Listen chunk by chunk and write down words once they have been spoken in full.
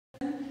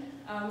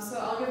So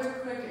I'll give a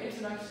quick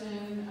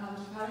introduction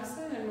to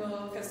Patterson, and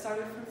we'll get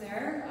started from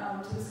there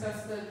to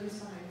discuss the piece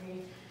behind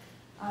me.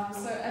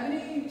 So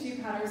Ebony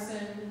G.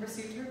 Patterson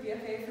received her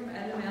BFA from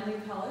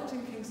Melic College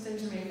in Kingston,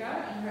 Jamaica,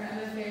 and her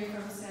MFA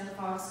from Santa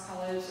Fox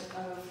College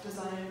of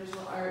Design and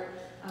Visual Art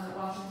at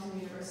Washington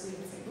University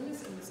in St.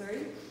 Louis, in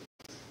Missouri.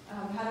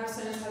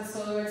 Patterson has had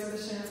solo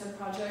exhibitions and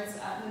projects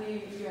at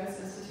many U.S.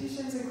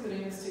 institutions,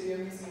 including the Studio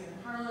Museum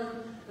in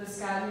Harlem, the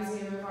SCAD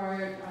Museum of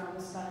Art,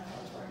 the Savannah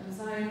College of Art and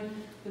Design,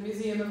 the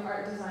Museum of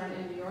Art Design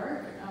in New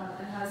York,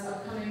 and has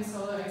upcoming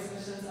solo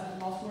exhibitions at the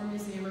Baltimore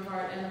Museum of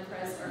Art and the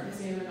Perez Art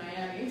Museum in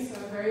Miami, so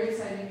a very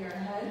exciting year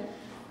ahead.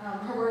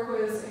 Her work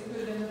was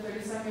included in the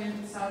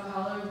 32nd Sao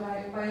Paulo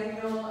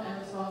Biennial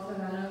and the 12th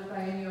Havana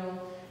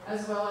Biennial,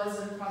 as well as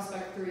in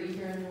Prospect 3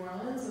 here in New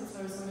Orleans, and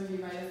so some of you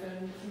might have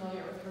been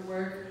familiar with her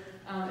work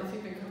if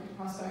you've been coming to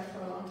Prospect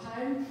for a long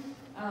time.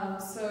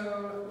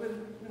 So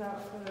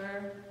without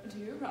further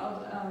ado,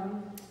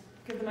 I'll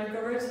give the mic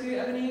over to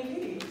Ebony and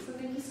Katie. So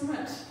thank you so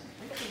much.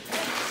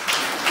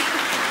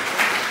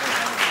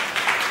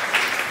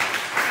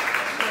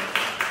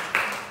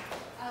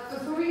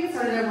 Before we get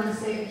started, I want to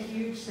say a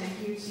huge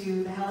thank you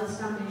to the Helis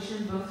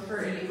Foundation, both for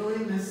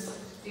enabling this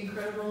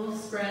incredible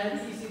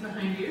spread you see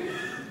behind you,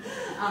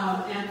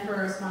 and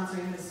for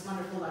sponsoring this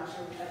wonderful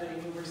lecture with Ebony,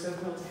 who we're so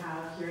thrilled to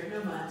have here at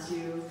NOMA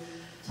to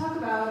talk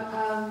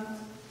about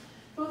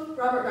both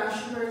Robert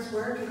Rauschenberg's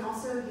work and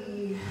also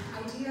the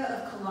idea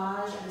of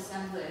collage and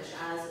assemblage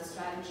as a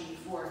strategy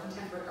for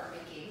contemporary art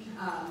making,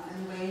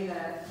 and the way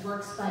that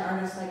works by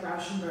artists like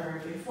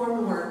Rauschenberg inform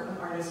the work of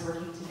artists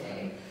working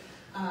today.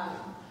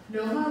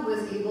 NOMA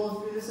was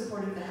able, through the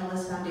support of the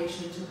Helis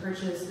Foundation, to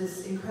purchase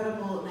this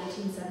incredible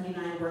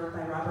 1979 work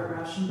by Robert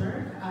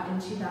Rauschenberg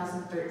in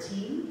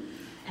 2013.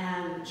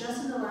 And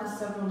just in the last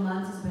several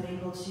months has been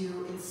able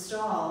to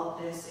install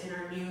this in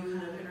our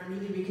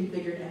newly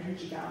reconfigured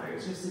energy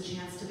galleries, just a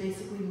chance to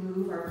basically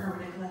move our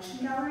permanent collection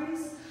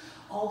galleries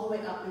all the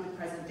way up through the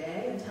present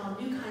day and tell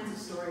new kinds of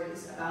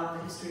stories about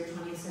the history of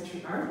 20th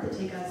century art that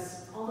take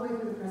us all the way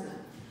through the present.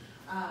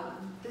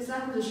 This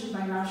acquisition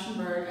by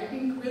Rauschenberg, I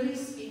think, really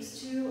speaks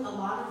to a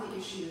lot of the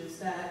issues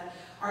that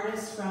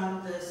artists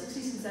from the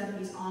 60s and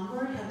 70s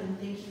onward have been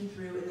thinking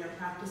through in their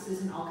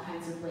practices in all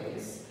kinds of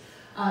ways.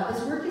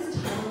 This work is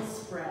titled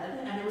Spread,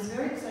 and it was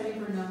very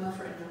exciting for NOMA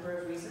for a number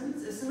of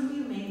reasons. As some of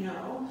you may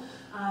know,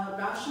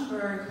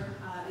 Rauschenberg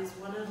is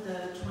one of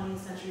the 20th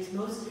century's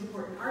most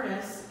important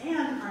artists, and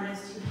an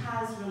artist who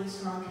has really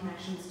strong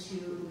connections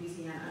to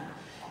Louisiana.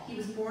 He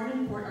was born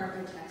in Port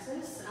Arthur,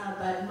 Texas,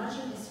 but much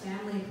of his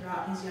family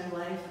throughout his young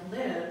life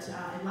lived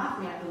in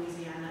Lafayette,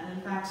 Louisiana, and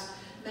in fact,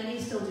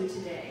 many still do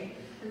today.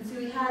 And so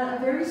he had a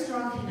very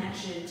strong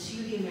connection to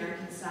the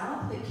American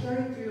South that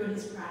carried through in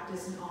his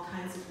practice in all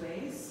kinds of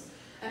ways.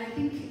 And I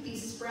think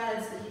these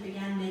spreads that he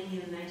began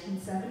making in the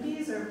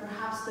 1970s are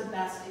perhaps the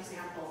best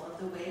example of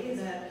the way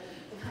that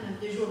the kind of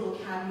visual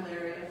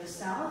vocabulary of the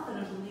South, and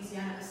of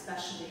Louisiana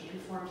especially,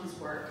 informed his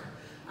work.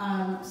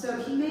 So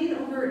he made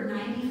over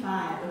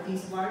 95 of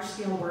these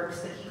large-scale works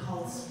that he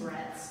called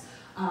spreads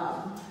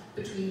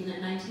between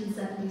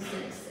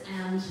 1976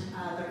 and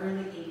the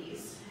early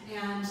 80s.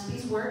 And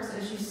these works,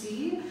 as you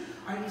see,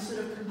 are these sort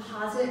of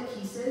composite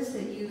pieces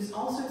that use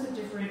all sorts of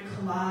different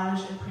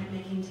collage and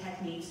printmaking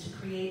techniques to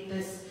create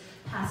this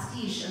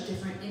pastiche of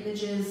different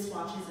images,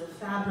 swatches of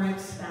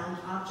fabrics, found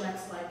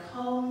objects like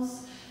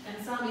combs,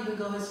 and some even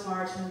go as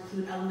far to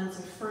include elements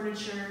of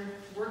furniture,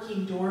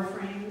 working door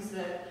frames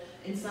that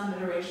in some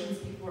iterations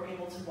people were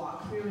able to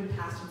walk through in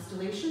past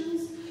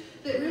installations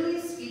that really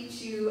speak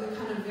to a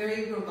kind of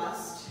very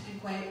robust and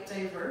quite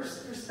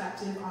diverse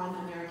perspective on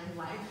American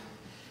life.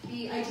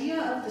 The idea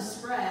of the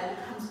spread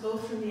comes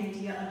both from the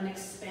idea of an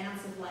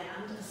expanse of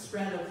land, a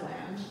spread of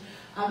land,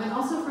 and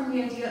also from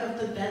the idea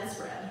of the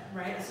bedspread,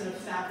 right? A sort of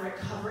fabric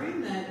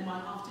covering that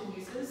one often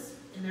uses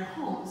in their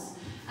homes.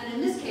 And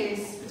in this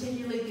case,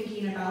 particularly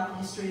thinking about the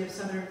history of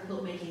Southern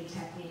quilt-making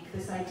technique,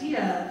 this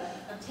idea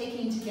of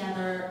taking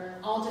together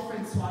all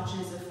different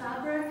swatches of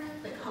fabric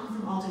that come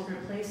from all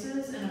different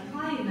places and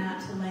applying that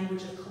to the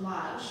language of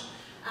collage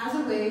as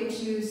a way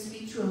to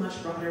speak to a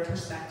much broader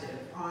perspective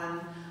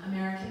on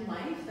American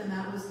life than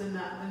that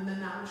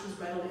which was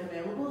readily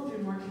available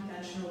through more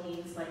conventional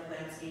means like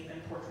landscape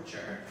and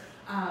portraiture.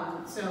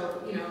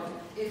 So, you know,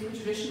 if we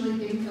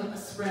traditionally think of a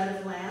spread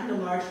of land, a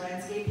large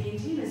landscape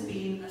painting, as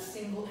being a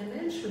single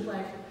image with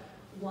like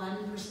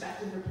one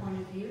perspective or point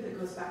of view that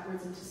goes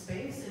backwards into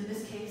space, in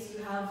this case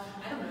you have,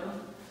 I don't know,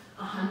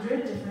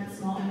 100 different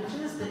small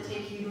images that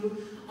take you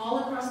all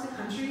across the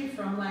country,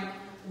 from like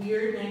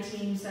weird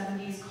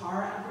 1970s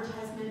car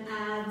advertisement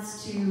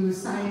ads to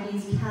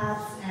Siamese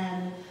cats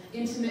and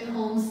intimate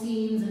home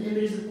scenes and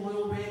images of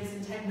oil rigs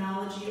and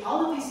technology,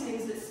 all of these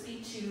things that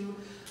speak to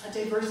a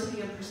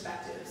diversity of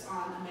perspectives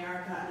on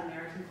America and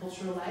American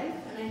cultural life.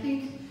 And I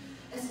think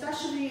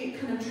especially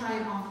kind of try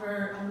and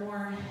offer a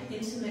more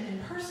intimate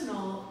and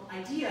personal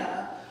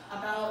idea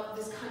about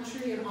this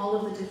country and all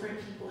of the different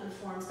people and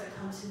forms that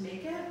come to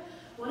make it.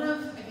 One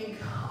of, I think,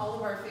 all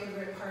of our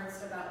favorite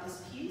parts about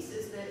this piece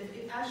is that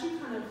as you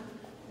kind of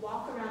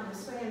walk around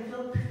this way and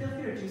feel free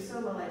to do so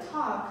while I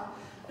talk,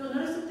 you'll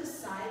notice that this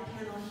side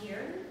panel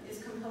here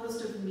is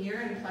composed of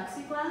mirror and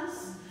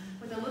plexiglass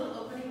with a little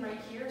opening right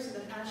here so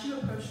that as you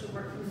approach the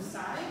work from the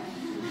side,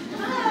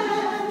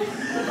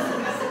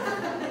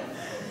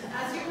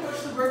 as you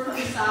approach the work from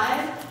the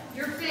side,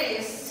 your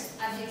face,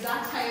 at the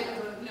exact height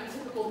of a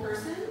typical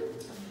person,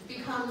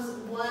 becomes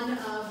one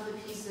of the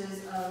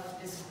pieces of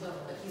this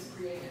quilt that he's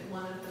created,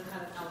 one of the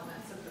kind of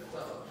elements of the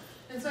quilt.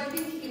 And so I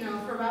think,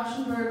 for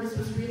Rauschenberg, this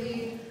was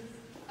really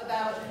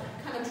about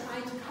kind of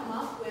trying to come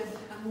up with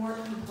a more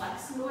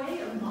complex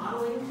way of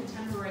modeling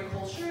contemporary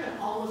culture and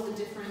all of the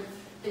different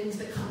things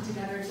that come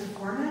together to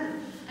form it,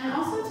 and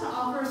also to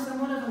offer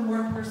somewhat of a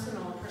more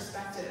personal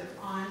perspective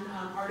on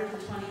art of the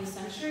 20th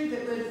century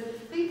that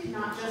would think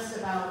not just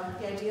about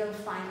the idea of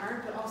fine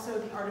art, but also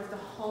the art of the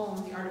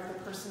home, the art of the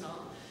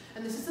personal.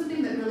 And this is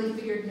something that really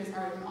figured in his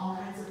art in all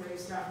kinds of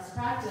ways throughout his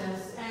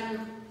practice. And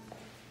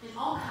in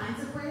all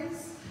kinds of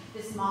ways,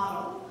 this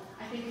model,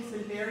 I think, has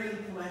been very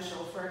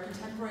influential for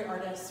contemporary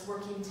artists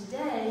working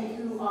today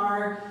who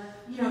are,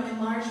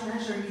 in large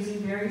measure using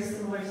very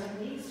similar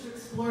techniques to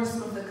explore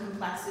some of the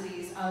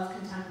complexities of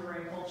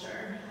contemporary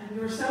culture. And we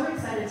were so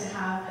excited to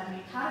have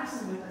Ebony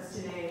Patterson with us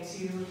today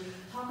to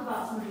talk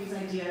about some of these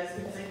ideas,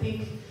 because I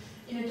think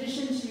in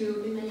addition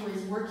to, in many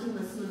ways, working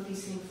with some of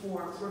these same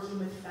forms, working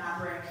with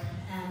fabric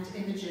and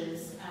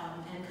images,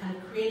 and kind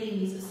of creating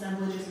these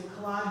assemblages and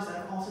collages that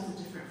have all sorts of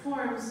different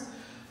forms,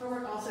 her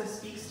work also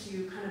speaks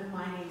to kind of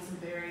mining some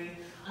very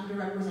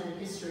underrepresented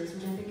histories,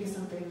 which I think is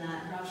something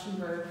that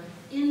Rauschenberg,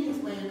 in his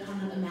way of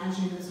kind of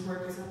imagining this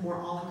work as a more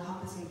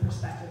all-encompassing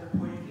perspective or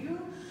point of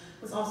view,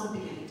 was also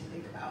beginning to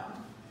think about.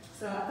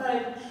 So I thought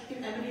I'd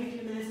give Ebony a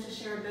few minutes to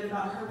share a bit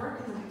about her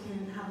work, and then we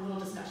can have a little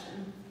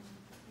discussion.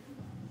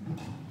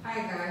 Hi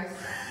guys.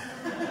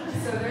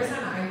 So there's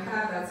an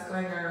iPad that's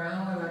going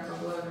around with a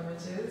couple of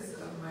images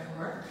of my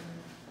work.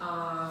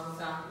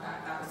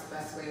 That was the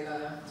best way to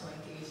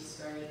engage this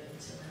very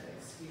intimate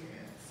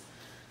experience.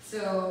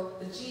 So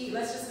the G,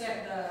 let's just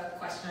get the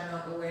question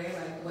out of the way,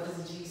 like what does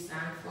the G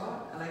stand for?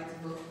 I like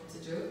to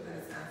joke that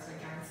it stands for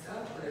gangster,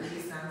 but it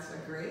really stands for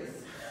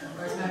grace.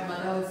 Or as my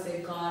mother would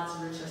say, God's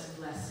richest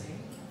blessing.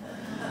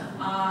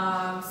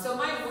 So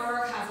my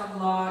work has a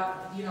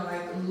lot,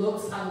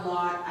 looks a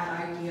lot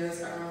at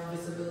ideas around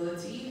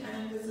visibility and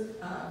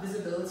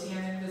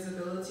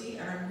invisibility,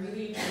 and I'm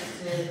really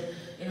interested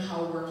in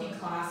how working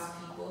class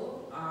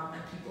people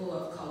and people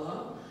of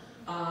color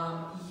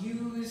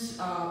use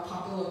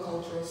popular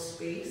cultural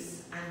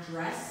space and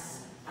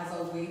dress as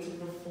a way to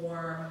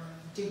perform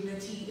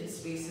dignity in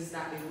spaces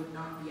that they would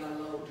not be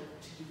allowed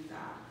to do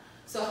that.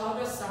 So how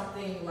does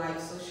something like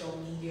social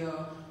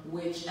media,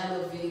 which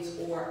elevates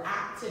or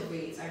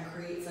activates and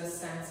creates a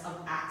sense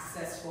of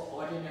access for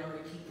ordinary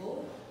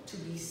people to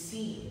be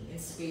seen in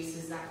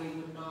spaces that they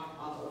would not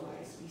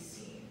otherwise be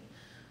seen?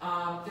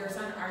 There's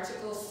an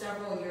article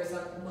several years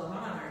ago, well,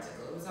 not an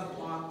article, it was a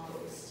blog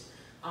post,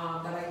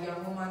 that a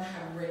young woman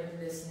had written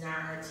this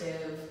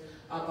narrative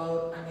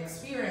about an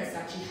experience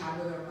that she had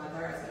with her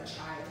mother as a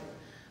child.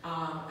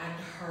 And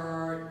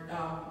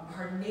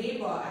her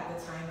neighbor at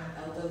the time,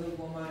 an elderly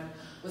woman,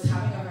 was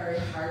having a very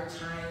hard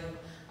time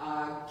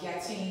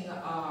getting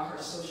her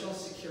Social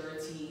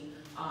Security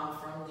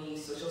from the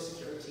Social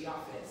Security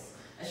office.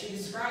 And she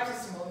describes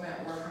this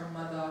moment where her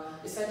mother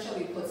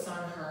essentially puts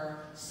on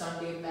her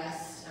Sunday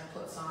best and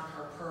puts on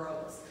her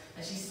pearls.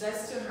 And she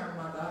says to her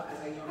mother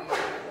as a young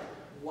child,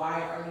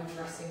 "Why are you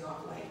dressing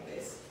up like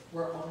this?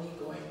 We're only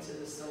going to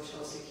the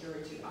Social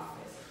Security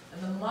office."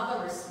 And the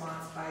mother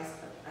responds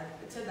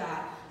to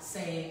that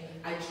saying,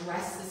 "I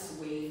dress this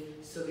way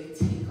so they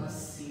take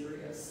us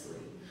seriously."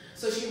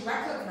 So she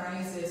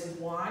recognizes,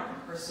 one,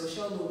 her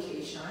social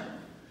location,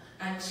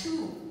 and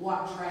two,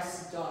 what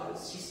dress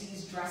does. She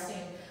sees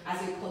dressing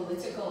as a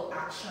political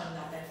action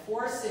that then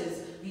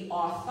forces the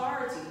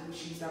authority who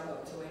she's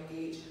about to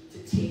engage to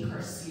take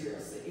her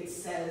seriously. It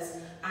says,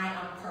 I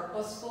am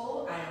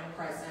purposeful, I am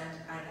present,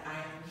 and I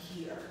am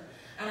here.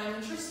 And I'm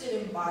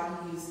interested in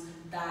bodies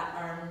that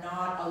are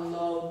not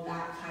allowed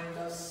that kind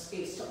of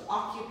space to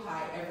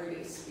occupy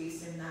everyday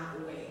space in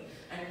that way,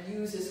 and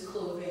uses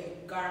clothing,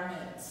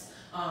 garments,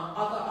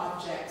 other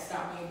objects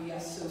that may be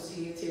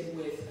associated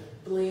with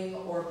bling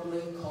or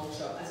bling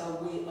culture as a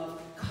way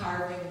of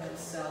carving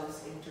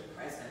themselves into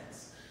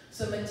presence.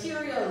 So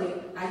materially,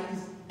 I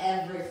use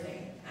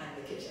everything and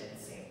the kitchen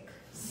sink.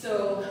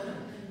 So,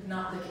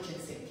 not the kitchen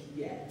sink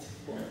yet,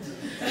 but.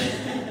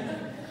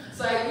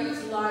 So I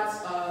use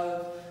lots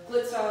of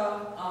glitter,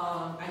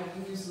 I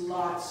use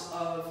lots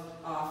of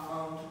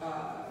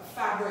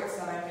fabrics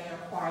that I may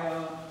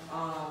acquire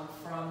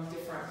from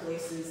different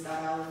places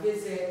that I'll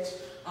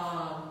visit.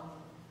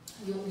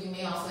 You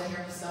may also hear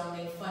me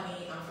sounding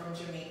funny. I'm from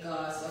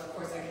Jamaica, so of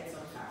course I get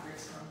some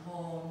fabrics from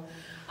home.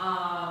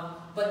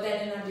 But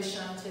then in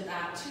addition to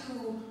that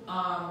too,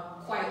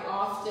 quite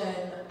often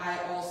I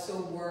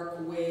also work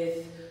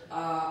with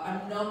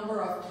a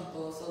number of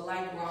people. So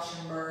like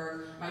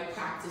Rauschenberg, my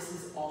practice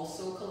is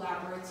also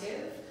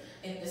collaborative.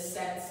 in the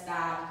sense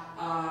that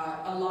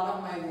a lot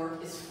of my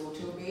work is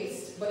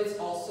photo-based, but it's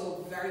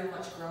also very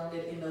much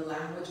grounded in the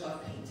language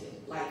of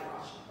painting, like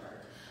Rauschenberg.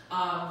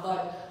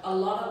 But a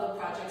lot of the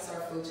projects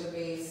are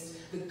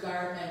photo-based. The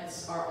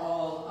garments are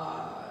all,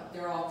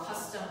 they're all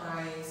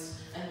customized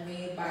and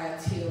made by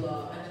a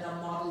tailor, and then a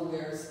model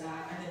wears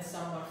that, and then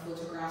someone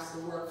photographs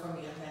the work for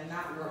me, and then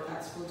that work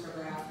that's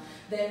photographed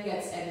then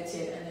gets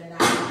edited, and then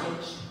that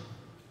image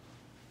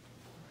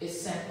is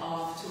sent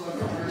off to a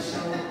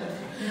commercial,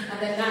 and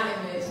then that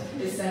image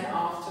is sent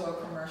off to a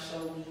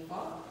commercial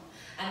weaver.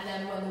 And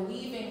then when the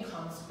weaving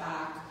comes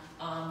back,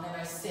 then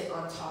I sit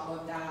on top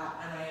of that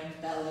and I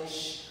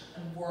embellish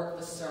and work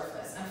the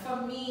surface. And for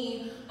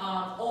me,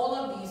 all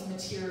of these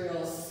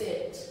materials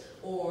sit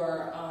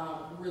or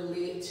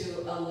relate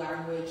to a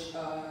language,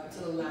 to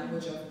the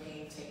language of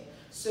painting.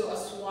 So a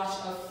swatch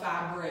of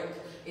fabric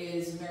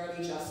is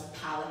merely just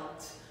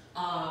palette.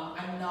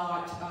 I'm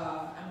not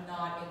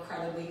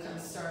incredibly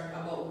concerned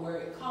about where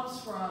it comes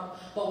from,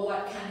 but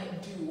what can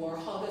it do, or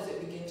how does it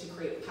begin to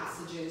create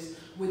passages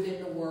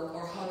within the work,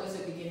 or how does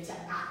it begin to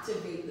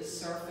activate the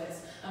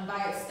surface, and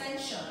by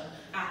extension,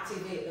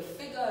 activate the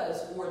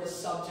figures or the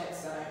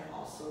subjects that I'm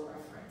also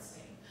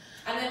referencing.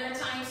 And then there are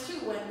times too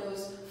when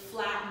those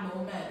flat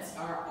moments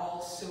are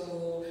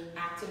also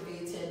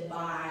activated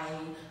by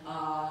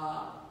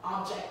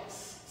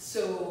objects.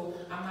 So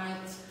I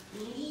might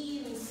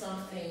lean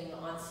something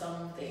on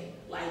something,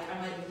 like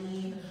I might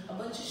lean a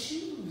bunch of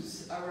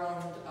shoes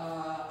around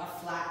a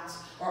flat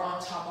or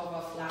on top of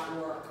a flat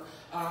work.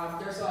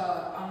 There's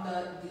on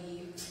the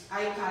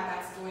iPad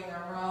that's going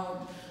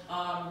around,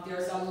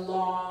 there's a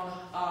long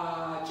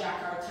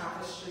jacquard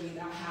tapestry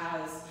that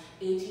has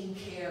 18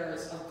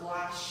 pairs of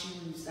glass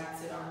shoes that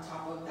sit on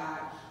top of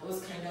that. It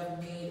was kind of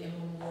made in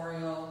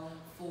memorial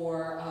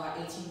for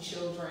 18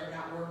 children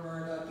that were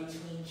murdered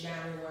between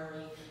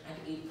January and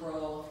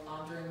April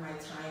during my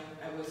time.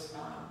 I was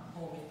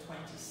home in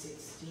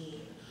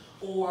 2016.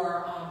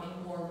 Or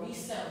in more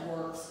recent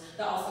works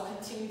that also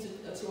continue to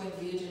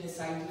engage in this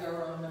idea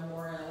around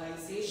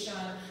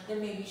memorialization, there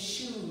may be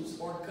shoes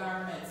or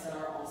garments that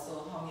are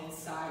also hung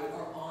inside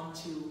or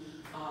onto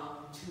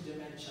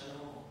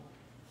two-dimensional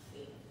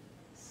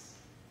things.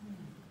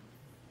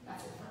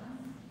 That's it for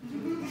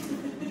now.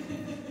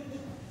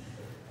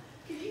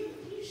 Can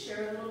you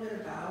share a little bit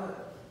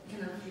about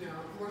kind of,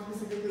 more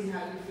specifically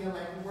how you feel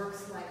like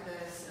works like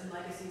this and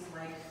legacies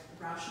like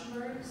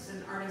Rauschenberg's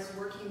and artists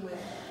working with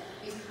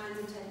these kinds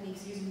of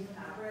techniques using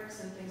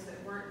fabrics and things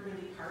that weren't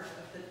really part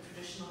of the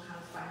traditional kind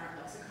of fine art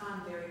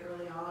lexicon very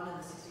early on in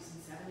the 60s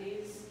and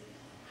 70s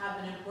have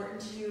been important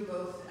to you,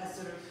 both as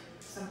sort of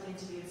something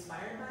to be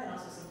inspired by and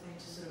also something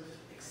to sort of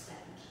extend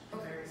in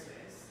various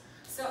ways?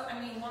 So, I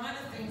mean, one of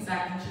the things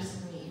that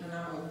interested me even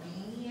about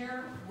being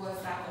here was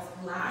that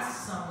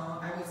last summer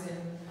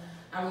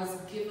I was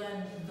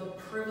given the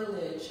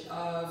privilege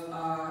of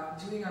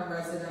doing a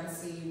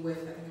residency with,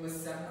 I think it was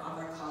 7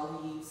 other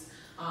colleagues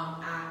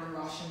at the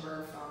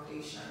Rauschenberg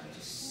Foundation, which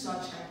is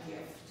such a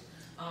gift.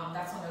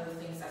 That's one of the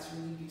things that's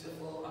really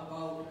beautiful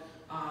about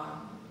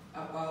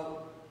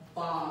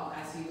Bob,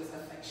 as he was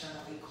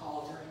affectionately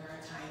called during our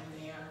time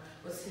there,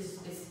 was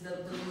the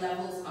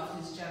levels of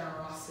his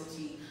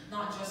generosity,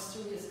 not just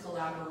through his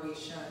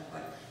collaboration,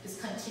 but his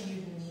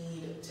continued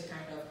need to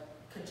kind of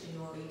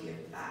continually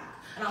give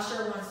back. And I'll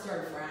share one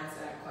story before I answer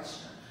that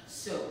question.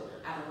 So,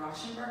 at the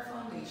Rauschenberg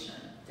Foundation,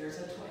 there's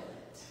a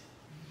toilet.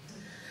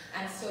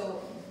 And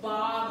so,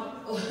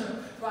 Bob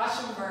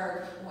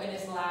Rauschenberg, in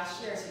his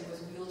last years, he was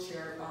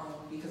wheelchair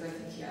bound because I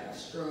think he had a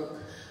stroke.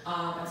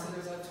 And so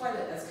there's a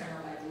toilet that's kind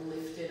of like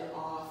lifted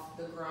off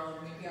the ground,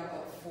 maybe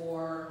about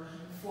 4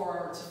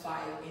 to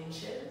 5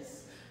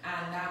 inches.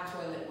 And that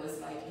toilet was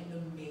like in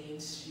the main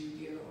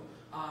studio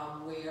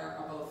where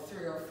about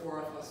 3 or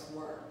 4 of us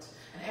worked.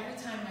 And every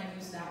time I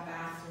use that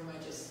bathroom,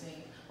 I just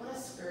think, what a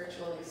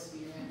spiritual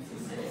experience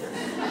is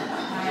this?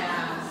 My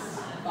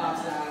ass,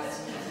 Bob's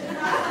ass.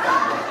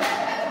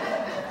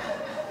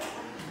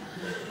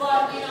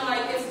 But,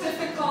 like, it's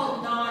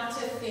difficult not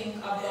to think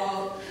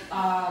about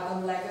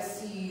the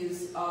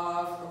legacies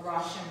of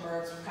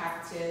Rauschenberg's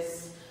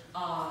practice,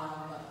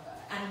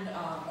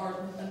 or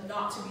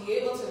not to be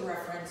able to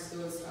reference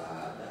those,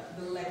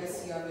 the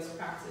legacy of his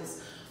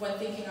practice when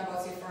thinking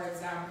about, say, for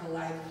example,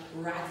 like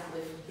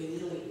Radcliffe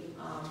Bailey,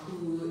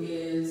 who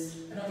is,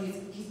 I know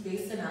he's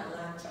based in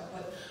Atlanta,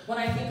 but when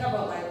I think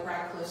about like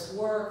Radcliffe's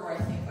work, or I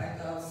think like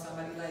of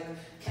somebody like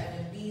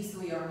Kevin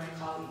Beasley, or my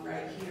colleague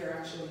right here,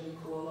 actually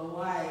Nicola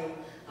White,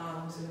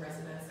 who's in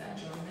residence at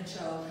Joan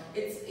Mitchell,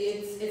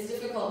 it's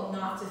difficult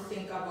not to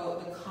think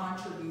about the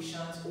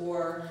contributions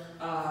or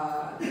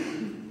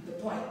the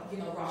point,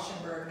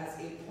 Rauschenberg as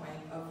a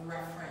point of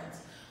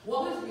reference.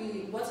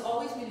 What's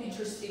always been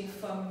interesting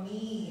for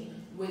me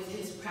with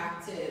his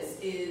practice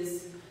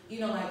is,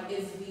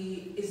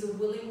 is the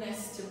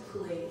willingness to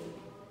play.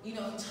 He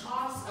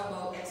talks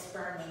about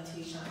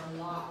experimentation a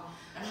lot,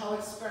 and how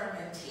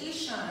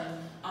experimentation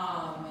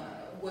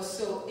was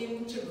so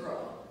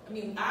integral. I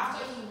mean,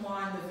 after he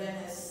won the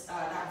Venice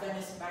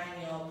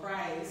Biennial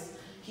Prize,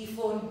 he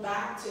phoned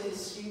back to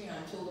his studio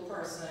and told the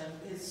person,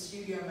 his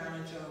studio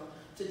manager,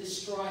 to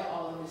destroy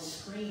all of his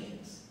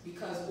screens.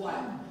 Because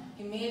what?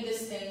 He made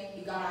this thing,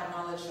 he got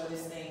acknowledged for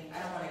this thing.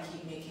 I don't want to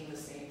keep making the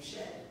same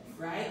shit,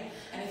 right?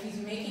 And if he's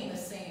making the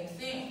same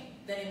thing,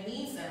 then it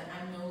means that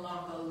I'm no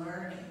longer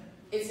learning.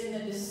 It's in the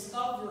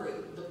discovery,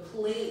 the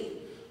play,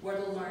 where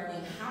the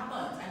learning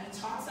happens. And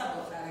he talks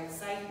about that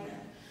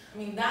excitement. I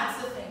mean, that's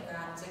the thing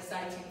that's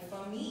exciting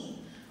for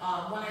me.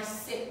 When I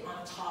sit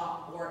on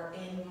top or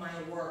in my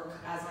work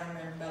as I'm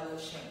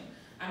embellishing,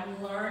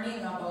 I'm learning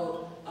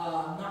about,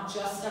 not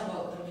just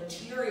about the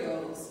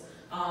materials,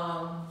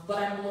 but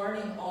I'm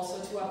learning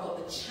also too about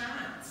the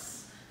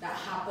chance that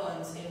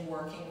happens in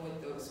working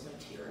with those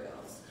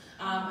materials.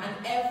 And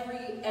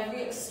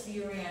every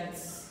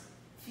experience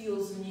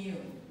feels new.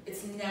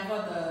 It's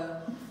never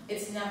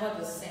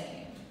the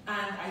same.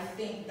 And I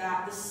think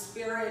that the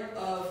spirit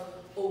of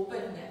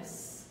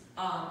openness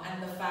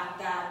and the fact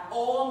that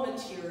all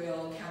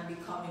material can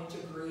become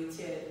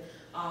integrated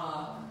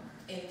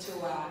into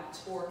art,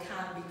 or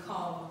can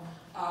become,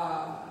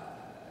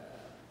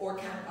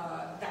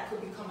 that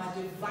could become a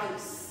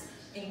device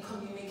in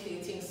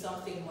communicating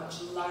something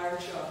much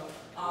larger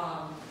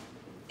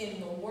in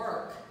the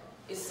work,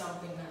 is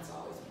something that's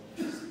always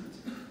been interesting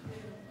to me.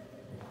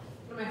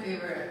 One of my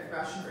favorite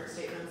Rauschenberg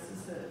statements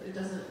is that it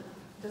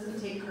doesn't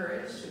take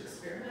courage to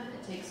experiment,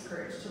 it takes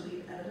courage to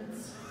leave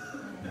evidence.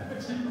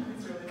 Which I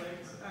always really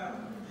liked.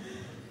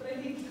 But I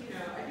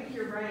think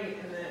you're right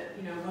in that,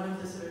 one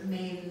of the sort of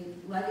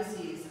main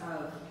legacies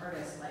of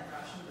artists like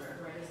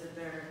Rauschenberg, right, is that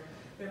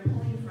they're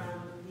pulling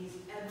from these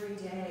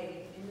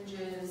everyday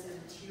images and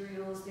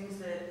materials, things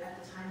that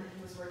at the time that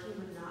he was working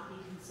would not be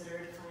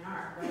considered fine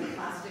art, right?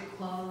 Plastic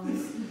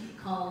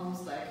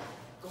combs, like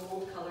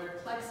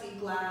gold-colored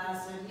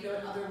plexiglass, and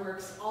and other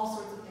works, all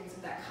sorts of things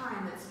of that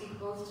kind that speak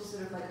both to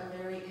sort of like a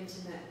very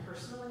intimate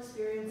personal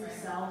experience of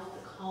self,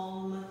 the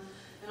comb,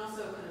 and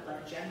also kind of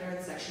like gender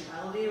and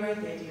sexuality, right?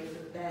 The idea of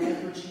the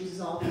bed, which uses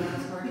all the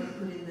art's work,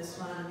 including this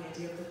one, and the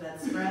idea of the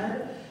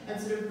bedspread, and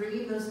sort of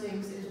bringing those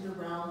things into the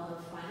realm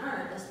of fine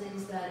art as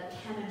things that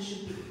can and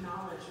should be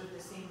acknowledged with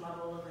the same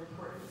level of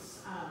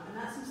importance. And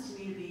that seems to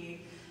me to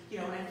be,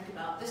 when I think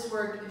about this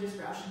work and just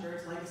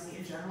Rauschenberg's legacy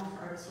in general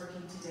for artists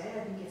working today,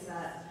 I think it's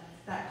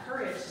that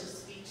courage to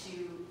speak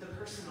to the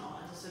personal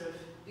and to sort of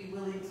be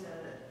willing to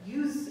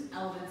use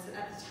elements that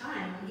at the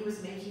time when he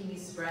was making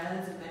these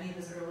spreads and many of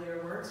his earlier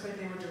works, right,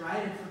 they were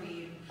derided for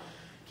being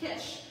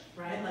kitsch,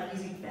 right, like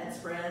using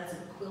bedspreads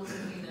and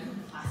quilting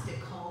and plastic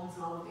combs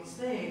and all of these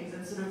things,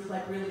 and sort of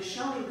like really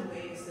showing the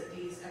ways that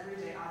these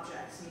everyday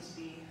objects need to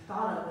be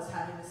thought of as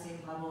having the same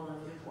level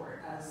of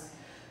import as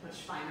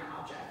much finer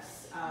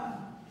objects.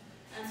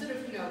 And sort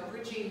of,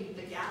 bridging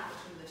the gap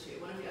between the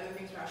two. One of the other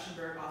things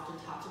Rauschenberg often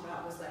talked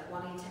about was like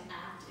wanting to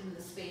act in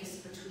the space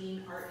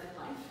between art and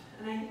life.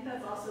 And I think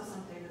that's also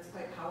something that's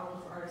quite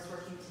powerful for artists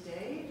working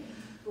today,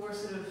 who are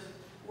sort of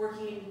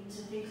working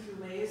to think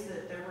through ways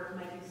that their work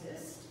might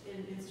exist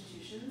in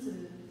institutions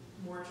and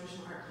more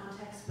traditional art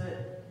contexts,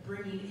 but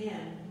bringing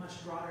in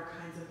much broader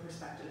kinds of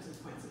perspectives and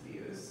points of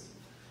views.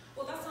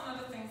 Well, that's one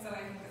of the things that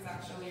I think is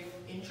actually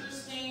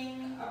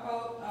interesting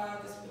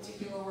about this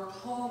particular work.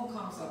 Home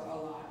comes up a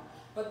lot.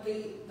 But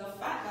the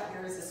fact that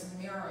there is this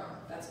mirror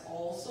that's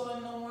also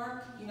in the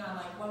work,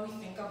 like when we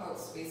think about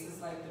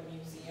spaces like the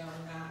museum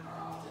that are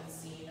often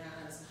seen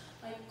as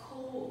like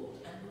cold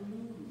and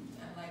removed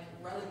and like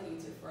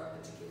relegated for a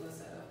particular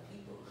set of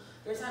people,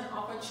 there's an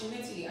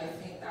opportunity, I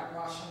think, that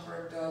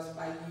Rauschenberg does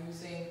by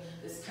using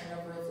this kind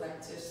of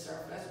reflective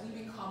surface.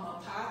 We become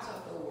a part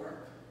of the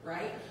work,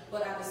 right?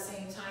 But at the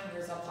same time,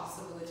 there's a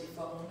possibility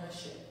for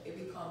ownership. It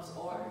becomes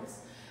ours.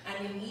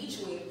 And in each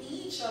way,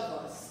 each of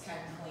us can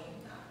claim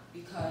that,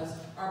 because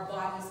our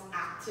bodies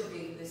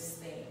activate this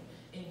thing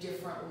in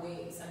different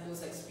ways, and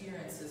those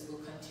experiences will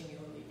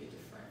continually be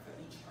different for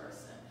each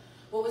person.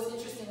 What was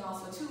interesting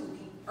also too,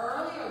 the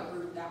earlier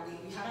group that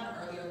we had an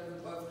earlier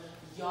group of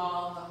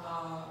young,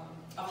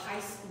 of high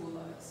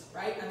schoolers,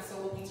 right? And so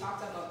when we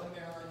talked about the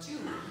mirror too,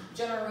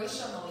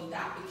 generationally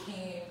that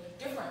became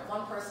different.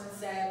 One person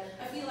said,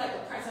 I feel like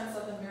the presence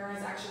of the mirror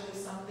is actually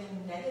something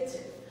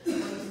negative when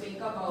you think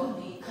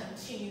about the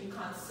continued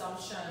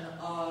consumption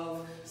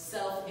of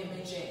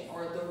self-imaging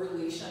or the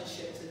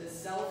relationship to the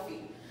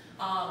selfie.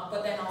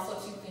 But then also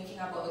too thinking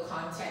about the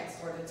context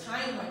or the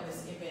time when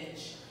this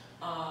image,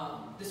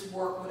 this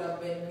work would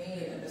have been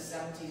made in the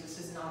 70s. This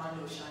is not a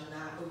notion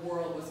that the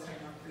world was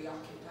kind of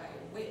preoccupied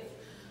with.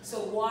 So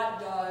what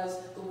does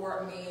the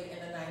work made in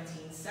the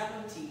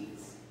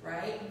 1970s,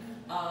 right,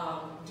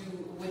 do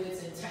with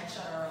its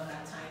intention around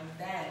that time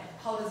then?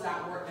 How does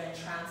that work then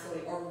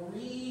translate or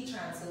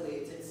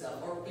retranslate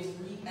itself or is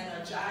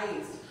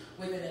re-energized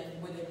within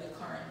the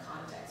current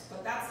context?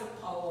 But that's the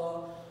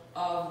power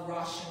of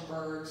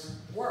Rauschenberg's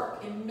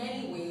work. In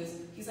many ways,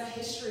 he's a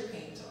history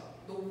painter.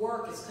 The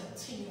work is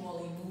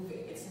continually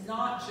moving. It's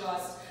not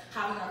just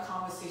having a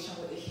conversation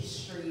with the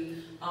history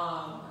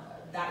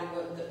that it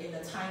was in the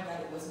time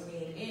that it was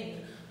made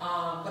in,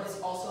 but it's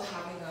also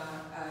having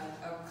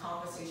a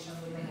conversation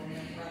with the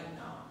moment right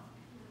now.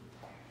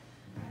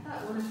 I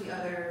One of the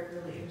other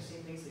really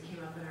interesting things that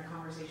came up in our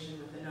conversation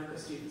with the NOMA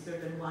students, there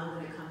had been one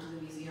that had come to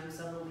the museum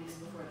several weeks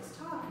before this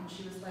talk, and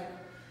she was like,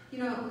 you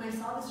know, when I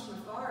saw this from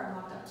afar and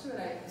walked up to it,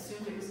 I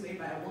assumed it was made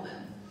by a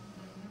woman,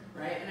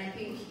 right? And I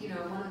think, you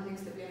know, one of the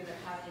things that we ended up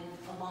having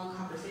a long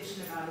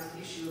conversation about is the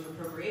issue of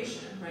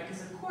appropriation, right?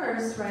 Because of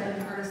course, right, like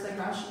an artist like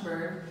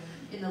Rauschenberg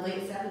in the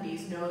late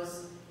 70s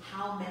knows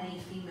how many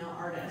female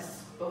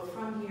artists, both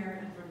from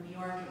here and from New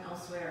York and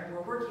elsewhere, who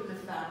are working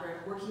with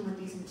fabric, working with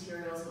these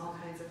materials in all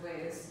kinds of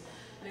ways.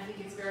 And I think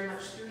it's very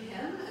much through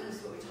him, and this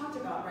is what we talked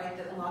about, right,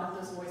 that a lot of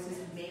those voices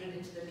have made it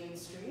into the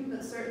mainstream,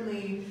 but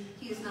certainly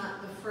he is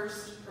not the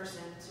first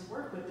person to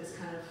work with this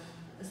kind of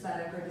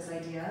aesthetic or this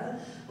idea,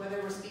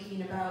 whether we're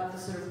speaking about the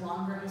sort of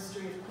longer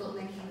history of quilt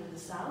making in the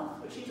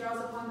South, which he draws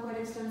upon quite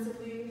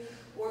extensively,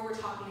 or we're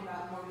talking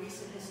about more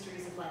recent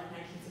histories of like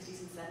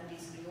 1960s and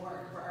 70s New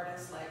York, where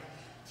artists like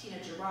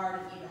Tina Gerard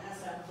and Eva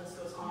Hesse, and the list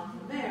goes on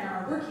from there,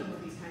 are working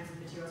with these kinds of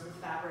materials, with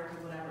fabric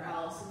and whatever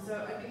else. And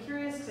so I'd be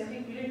curious, because I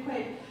think we didn't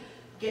quite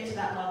get to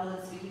that level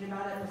of speaking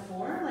about it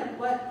before, like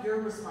what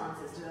your response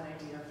is to that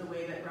idea of the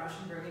way that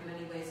Rauschenberg in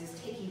many ways is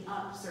taking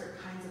up certain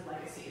kinds of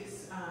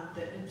legacies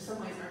that in some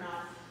ways are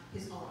not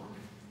his own.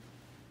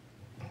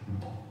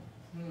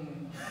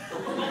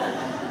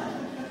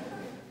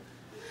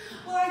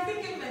 Well, I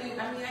think in many,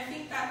 I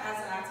think that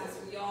as artists,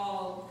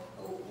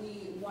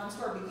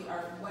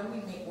 when we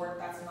make work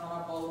that's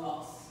not about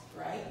us,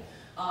 right?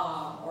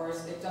 Or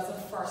it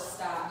doesn't first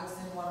start, because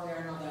in one way or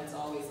another, it's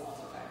always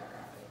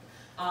autobiographic.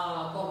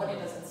 But when it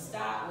doesn't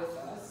start with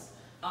us,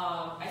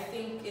 I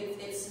think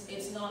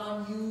it's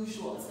not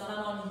unusual. It's not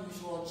an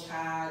unusual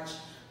charge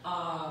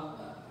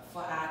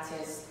for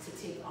artists to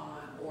take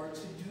on or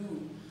to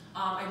do.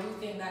 I do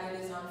think that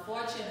it is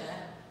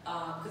unfortunate,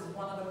 because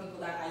one of the people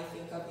that I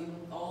think of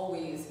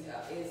always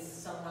is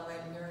someone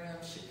like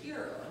Miriam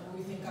Shapiro. And when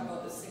we think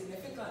about the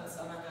significance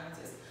of an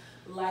artist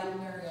like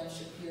Miriam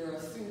Shapiro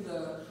through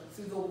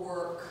the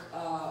work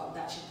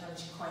that she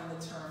coined the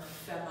term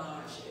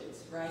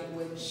femages, right?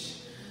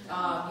 Which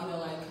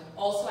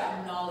also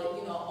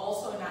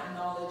in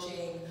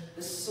acknowledging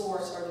the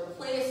source or the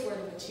place where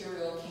the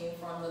material came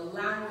from, the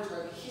language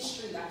or the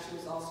history that she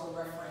was also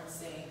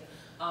referencing,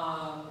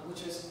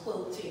 which is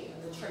quilting,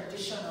 and the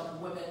tradition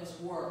of women's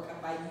work,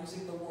 and by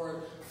using the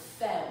word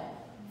femme,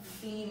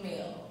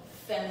 female,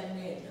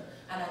 feminine,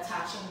 and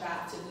attaching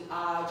that to the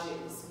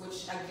ages,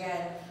 which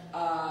again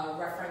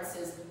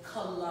references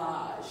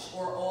collage,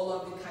 or all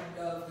of the kind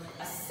of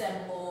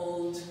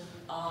assembled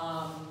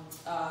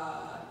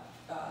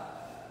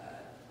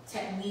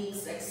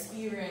techniques,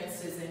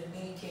 experiences in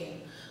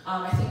making.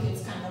 I think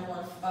it's kind of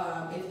one,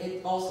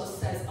 it also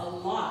says a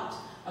lot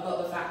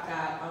about the fact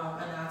that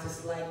an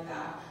artist like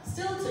that,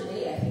 still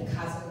today, I think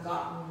hasn't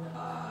gotten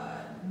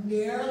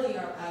nearly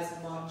as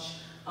much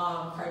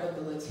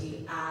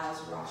credibility as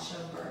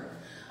Rauschenberg.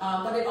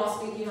 But it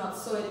also,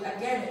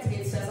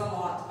 it says a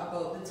lot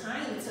about the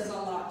time. It says a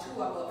lot too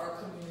about our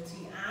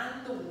community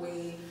and the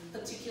way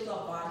particular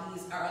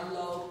bodies are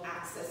allowed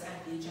access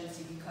and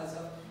agency because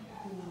of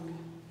who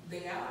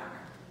they are,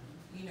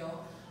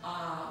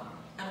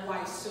 and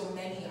why so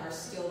many are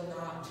still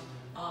not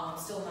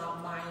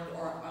mined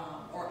or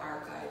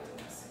archived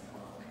in a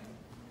similar way.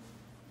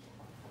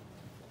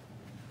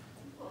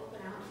 We'll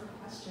open out for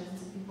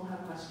questions if people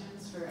have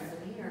questions for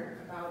Ebony or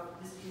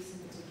about this piece in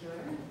particular.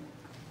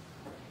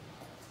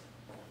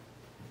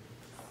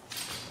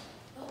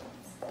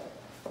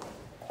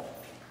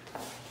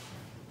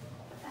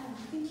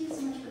 Thank you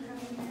so much for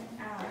coming in.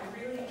 I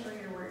really enjoy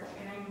your work,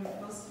 and I'm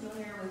most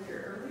familiar with your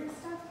earlier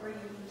stuff where you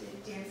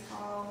did dance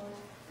hall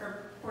or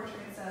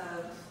portraits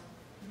of,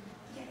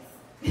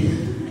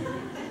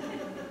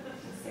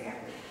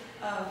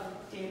 of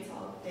dance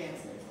hall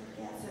dancers,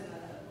 and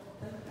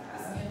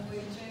the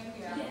bleaching,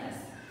 yes.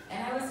 And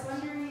I was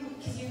wondering,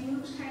 because you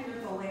moved kind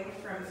of away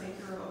from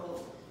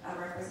figural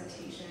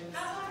representations.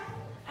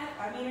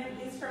 I mean,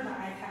 at least from the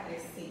iPad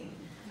I've seen.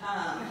 I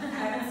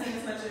haven't seen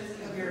as much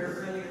as your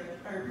earlier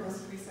or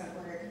most recent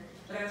work,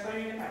 but I was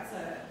wondering if that's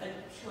a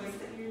choice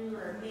that you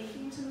are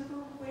making to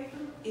move away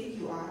from, if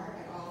you are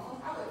at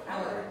all.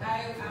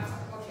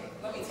 Okay,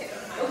 let me take it.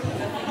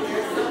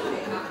 There's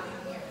something happening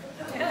here.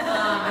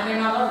 And they're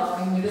not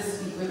allowing me to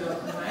speak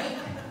without the mic.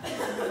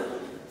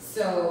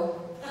 So,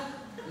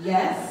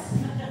 yes,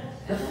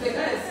 the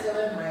figure is still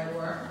in my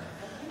work.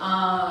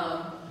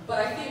 But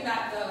I think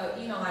that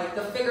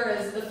the figure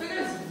is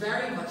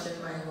very much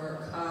in my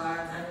work,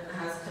 and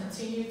has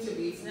continued to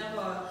be. It's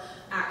never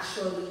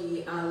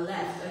actually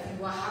left. I think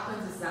what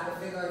happens is that the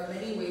figure in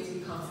many ways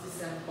becomes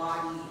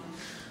disembodied.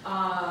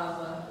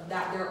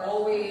 That they're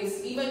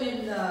always, even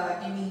in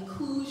the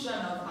inclusion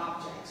of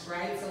objects,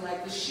 right? So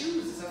like the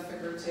shoes is a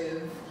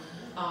figurative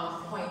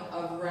point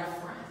of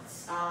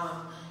reference.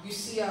 You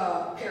see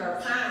a pair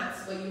of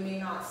pants, but you may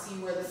not see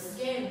where the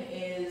skin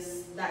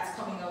is that's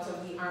coming out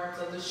of the arms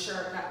of the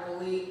shirt that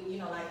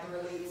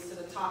relates to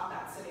the top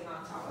that's sitting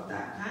on top of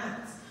that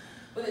pants.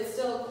 But it's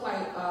still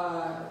quite,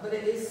 but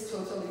it is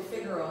totally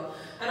figural.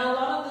 And a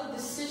lot of the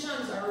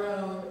decisions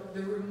around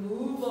the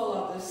removal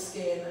of the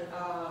skin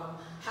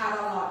had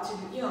a lot to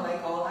do, you know,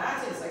 like all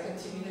artists, I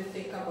continue to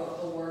think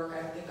about the work,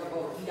 I think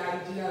about the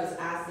ideas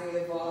as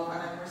they evolve,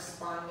 and I'm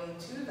responding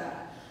to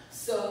that.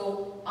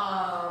 So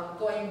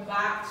going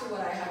back to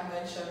what I had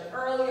mentioned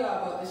earlier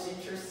about this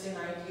interest in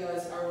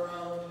ideas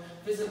around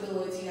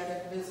visibility and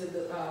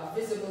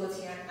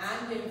invisibility,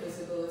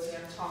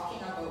 and talking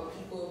about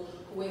people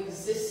who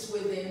exist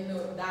within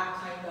that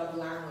kind of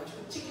language,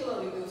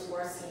 particularly those who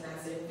are seen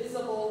as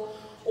invisible,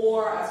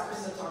 or as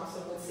Krista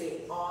Thompson would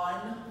say,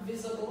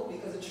 invisible,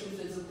 because the truth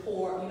is the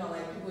poor, you know,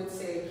 like people would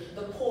say,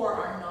 the poor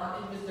are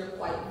not invisible, they're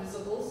quite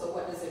visible, so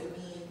what does it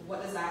mean?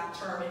 What does that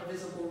term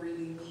invisible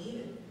really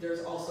mean?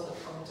 There's also the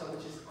counter,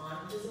 which is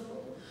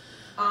invisible.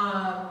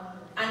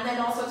 And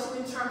then also too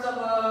in terms of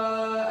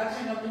a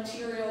kind of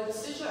material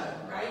decision,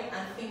 right?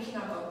 And thinking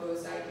about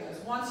those ideas.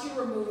 Once you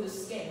remove the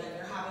skin and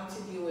you're having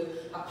to deal with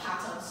a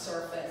pattern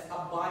surface,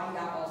 a body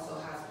that also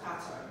has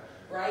pattern,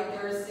 right?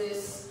 There's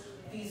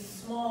these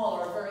small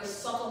or very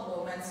subtle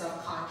moments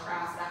of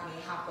contrast that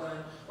may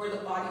happen where the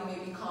body may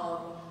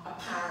become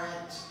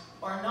apparent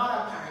or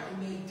not apparent. It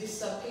may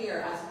disappear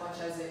as much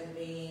as it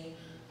may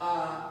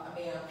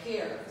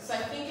appear. So I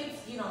think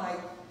it's, you know, like,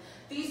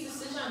 these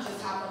decisions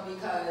just happen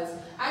because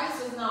I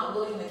just is not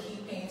willing to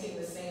keep painting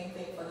the same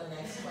thing for the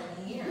next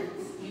 20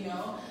 years, you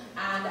know?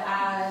 And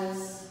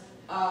as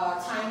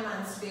time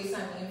and space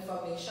and the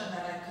information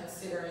that I'm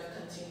considering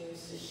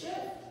continues to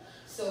shift,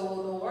 so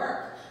will the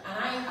work. And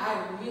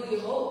I really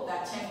hope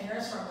that 10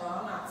 years from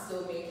now I'm not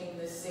still making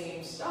the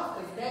same stuff,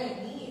 because then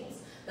it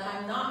means that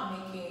I'm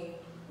not making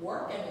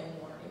work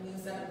anymore. It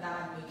means that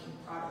I'm making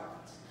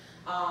product.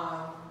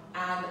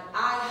 And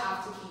I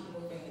have to keep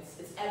moving.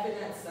 It's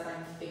evidence that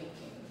I'm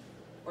thinking,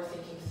 or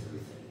thinking through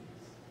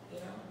things, you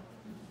know?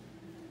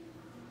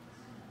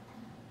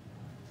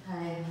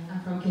 Hi,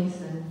 I'm from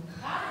Kingston.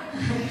 Hi.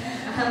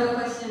 I have a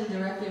question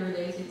directly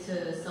related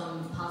to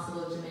some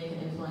possible Jamaican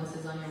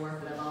influences on your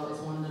work that I've always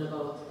wondered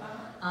about.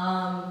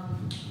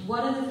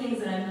 One of the things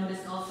that I've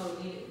noticed also,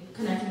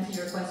 connecting to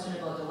your question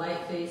about the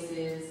white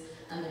faces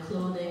and the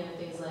clothing and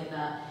things like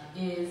that,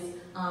 is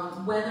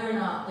whether or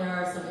not there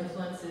are some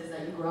influences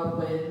that you grew up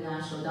with,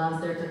 National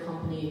Dance Theatre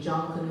Company,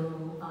 John Canoe,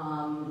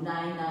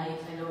 Nine Night.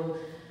 I know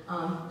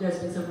there's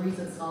been some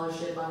recent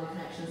scholarship on the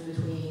connections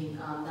between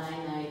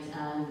Nine Night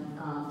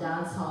and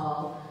dance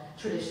hall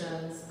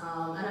traditions.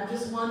 And I'm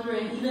just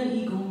wondering, even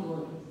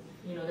Igungun,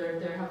 you know,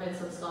 there have been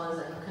some scholars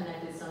that have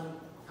connected some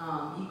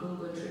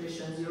Igungun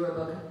traditions,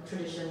 Yoruba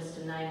traditions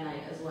to Nine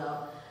Night as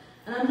well.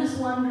 And I'm just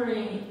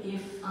wondering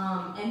if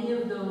any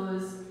of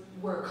those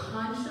were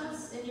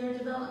conscious in your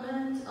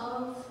development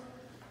of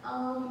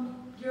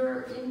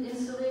your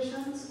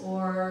installations,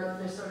 or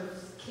they sort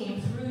of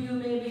came through you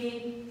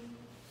maybe?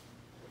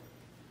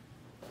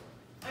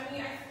 I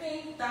mean, I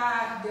think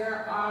that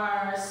there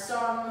are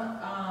some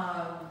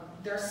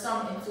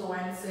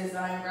influences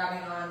that I'm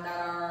grabbing on that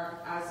are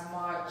as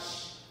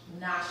much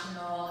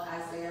national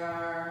as they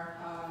are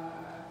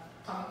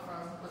coming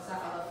from, what's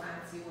that other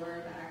fancy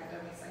word that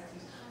academics like to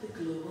use? The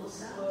global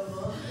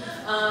south.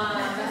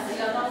 That's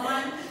the other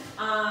one.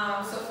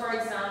 So for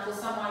example,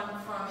 someone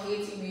from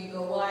Haiti may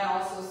go, well, I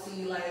also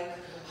see like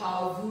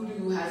how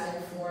voodoo has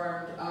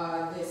informed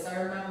this.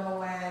 I remember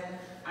when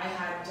I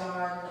had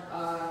done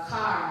a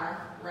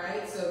car,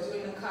 right? So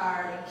doing a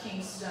car in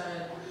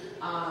Kingston,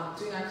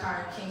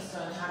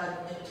 had an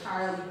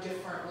entirely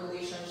different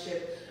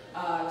relationship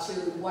to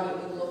what it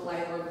would look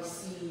like or be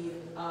seen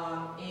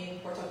in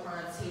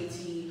Port-au-Prince,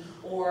 Haiti,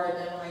 or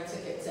then when I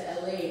took it to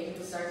LA,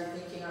 people started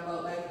thinking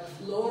about like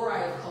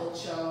low-ride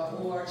culture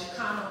or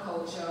Chicano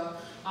culture.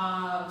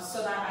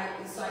 So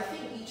I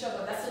think each of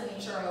them, that's the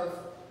nature of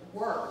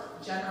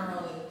work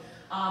generally.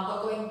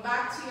 But going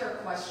back to your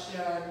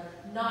question,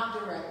 not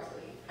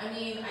directly. I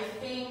mean, I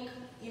think,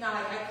 you know,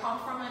 like I come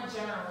from a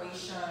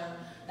generation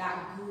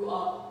that grew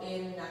up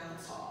in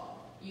dancehall.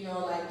 You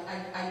know, like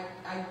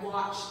I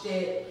watched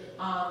it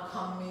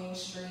come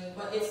mainstream,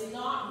 but it's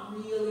not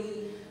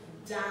really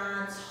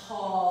dance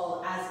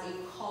hall as a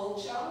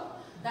culture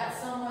that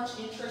so much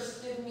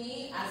interested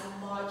me as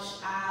much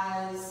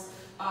as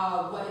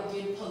what it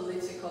did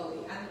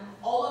politically and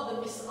all of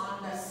the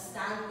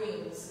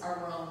misunderstandings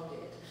around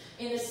it.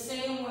 In the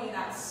same way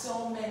that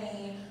so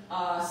many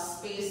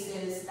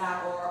spaces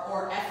that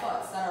or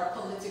efforts that are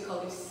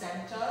politically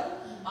centered,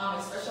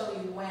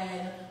 especially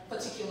when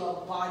particular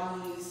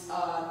bodies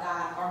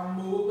that are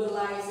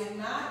mobilizing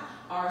that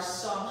are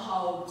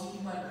somehow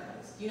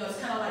demonized. You know, it's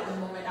kind of like the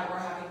moment that we're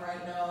having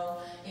right now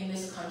in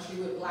this country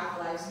with Black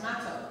Lives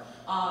Matter.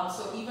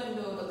 So even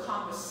though the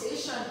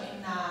conversation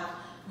in that,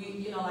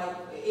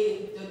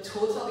 it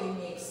totally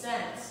makes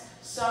sense,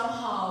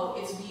 somehow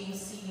it's being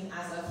seen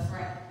as a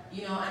threat.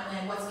 You know, and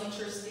then what's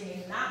interesting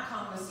in that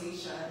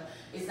conversation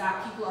is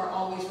that people are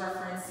always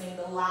referencing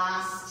the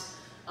last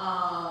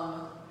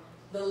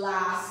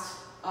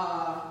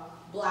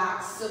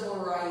Black civil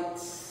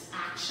rights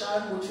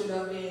action, which would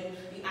have been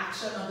the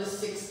action of the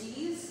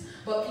 60s,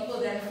 but people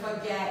then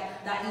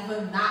forget that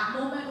even that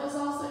moment was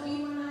also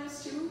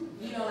demonized too.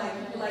 You know,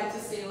 like people like to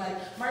say like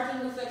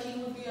Martin Luther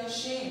King would be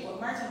ashamed, but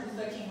Martin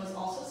Luther King was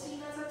also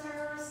seen as a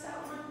terrorist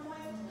at one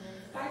point.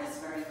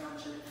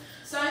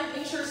 So I'm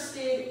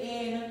interested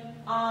in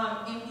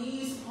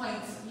these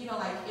points, you know,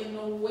 like in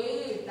the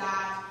way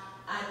that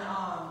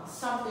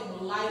something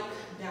like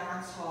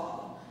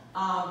dancehall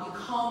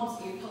becomes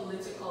a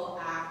political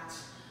act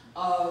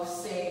of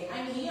saying,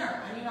 I'm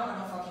here, and you're not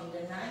gonna fucking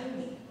deny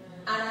me.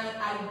 And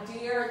I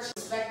dare to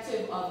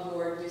perspective of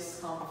your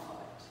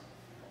discomfort,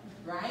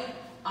 right?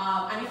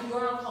 And if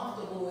you're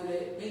uncomfortable with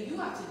it, then you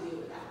have to deal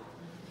with that.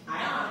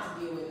 I don't have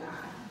to deal with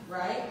that,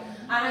 right?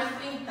 And I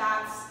think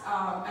that's,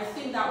 I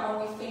think that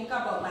when we think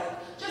about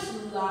like just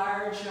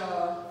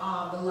larger,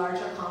 the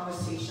larger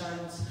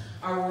conversations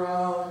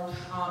around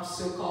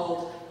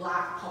so-called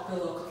Black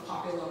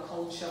popular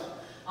culture,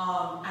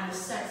 and the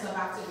sense of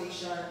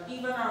activation,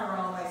 even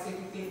around, like, say, if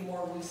you think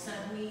more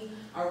recently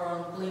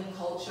around bling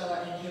culture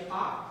and hip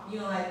hop, you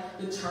know, like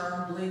the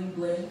term bling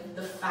bling,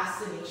 the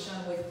fascination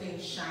with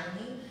things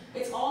shiny.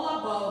 It's all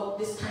about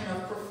this kind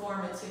of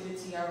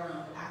performativity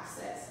around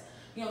access.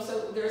 You know,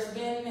 so there's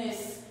been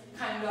this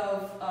kind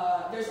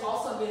of, there's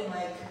also been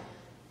like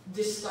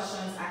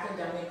discussions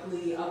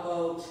academically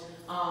about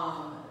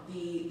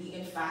the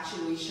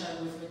infatuation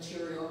with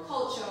material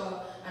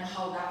culture and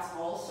how that's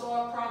also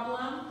a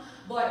problem.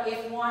 But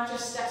if one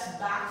just steps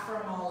back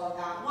from all of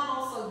that, one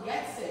also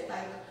gets it.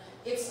 Like,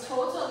 it's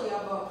totally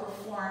about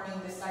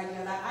performing this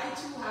idea that I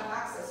too have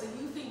access. So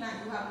you think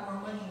that you have more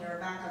money in your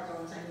bank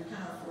account and you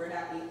can afford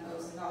that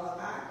 $8,000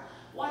 bag?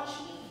 Watch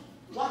me.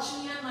 Watch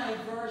me and my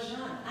version.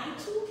 I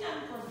too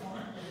can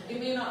perform. It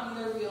may not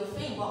be the real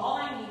thing, but all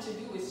I need to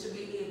do is to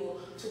be able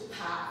to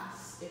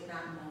pass in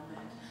that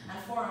moment. And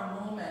for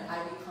a moment,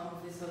 I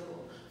become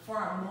visible. For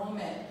a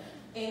moment,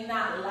 in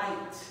that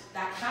light,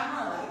 that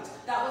camera light,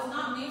 that was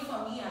not made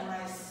for me and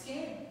my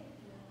skin,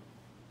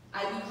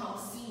 I become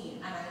seen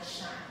and I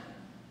shine.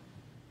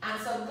 And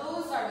so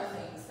those are the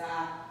things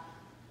that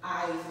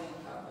I think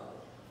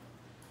about.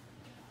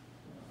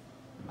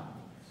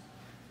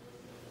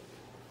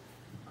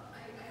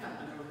 I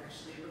have another one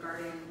actually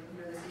regarding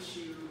this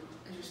issue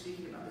as you're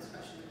speaking about this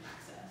question of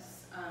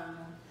access. And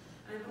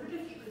I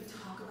wondered if you could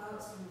talk about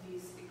some of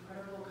these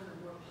incredible kind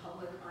of more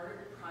public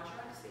art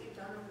projects that you've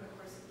done over the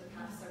course of the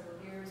past several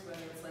years,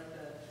 whether it's like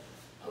the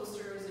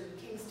posters in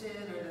Kingston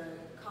or the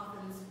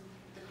coffin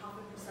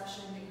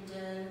procession that you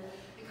did,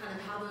 and kind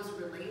of how those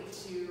relate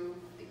to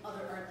the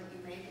other art that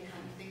you make and how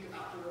you think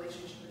about the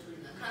relationship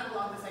between them. Kind of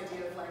along this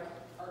idea of like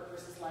art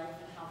versus life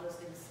and how those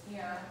things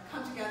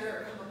come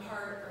together or come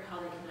apart or how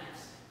they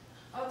connect.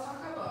 I'll talk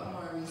about a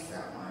more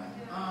recent one.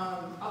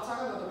 I'll talk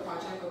about the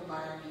project with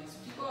Byronese.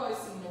 People always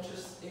seem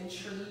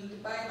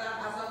intrigued by that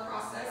as a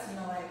process, you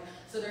know, like,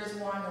 so there's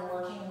one, they're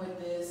working with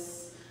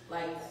this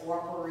like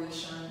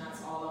corporation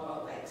that's all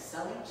about like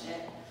selling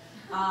shit.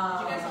 Do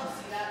you guys all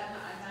see that in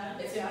the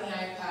iPad? It's in the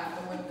iPad,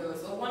 the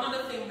Windows. So one of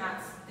the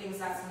things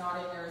that's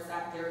not in there is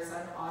that there's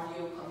an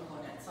audio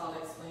component, so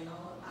I'll explain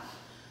all of that.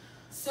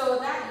 So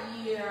that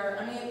year,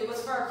 I mean, it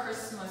was for a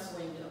Christmas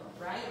window,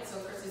 right? So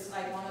it's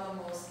like one of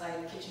the most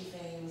like kitschy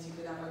things you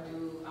could ever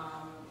do,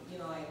 you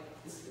know, like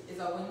is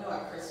a window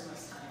at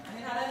Christmas time. And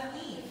it had a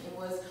theme. It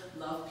was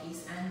love,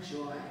 peace, and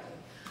joy.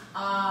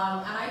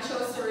 And I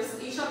chose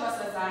to, each of us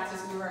as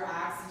actors, we were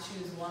asked to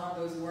choose one of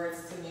those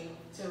words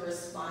to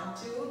respond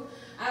to.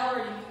 I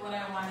already knew what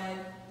I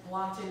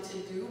wanted to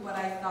do, but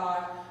I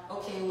thought,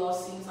 okay, love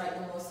seems like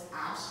the most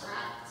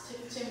abstract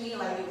to me,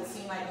 like it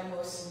seemed like the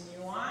most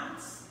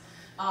nuanced.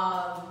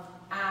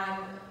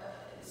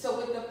 So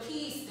with the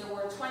piece, there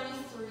were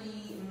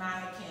 23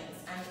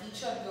 mannequins, and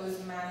each of those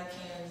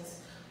mannequins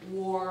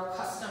wore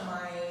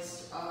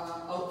customized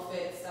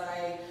outfits that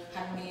I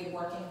had made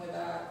working with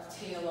a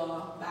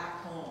tailor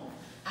back home.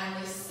 And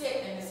they sit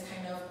in this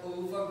kind of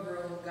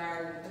overgrown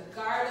garden. The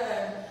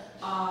garden,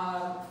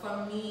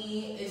 for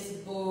me, is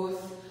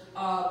both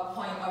a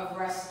point of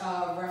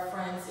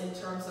reference in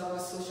terms of a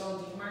social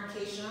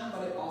demarcation,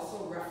 but it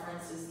also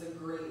references the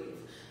grave.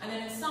 And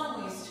then in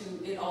some ways,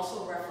 too, it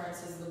also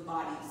references the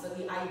body. So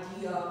the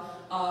idea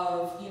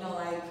of,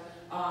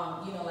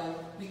 like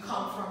we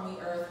come from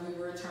the earth, we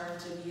return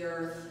to the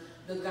earth.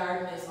 The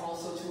garden is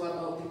also too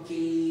about the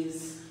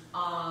gaze.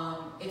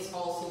 It's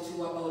also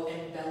too about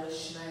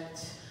embellishment.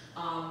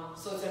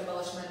 So it's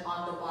embellishment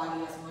on the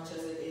body as much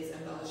as it is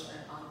embellishment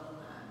on the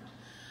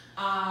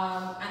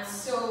land. And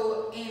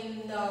so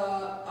in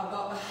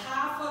about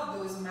half of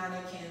those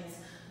mannequins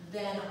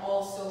then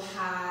also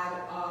had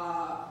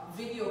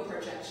video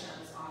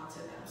projections onto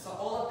them. So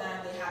all of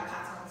them, they had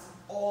patterns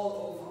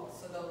all over.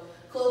 So the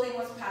clothing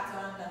was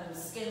patterned and the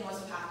skin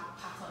was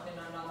patterned in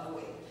another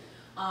way.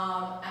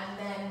 And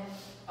then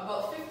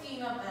about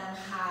 15 of them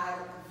had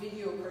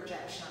video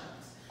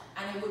projections.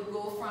 And it would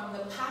go from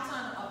the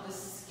pattern of the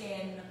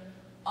skin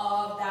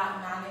of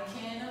that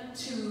mannequin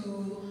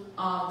to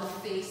the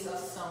face of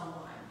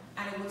someone.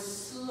 And it would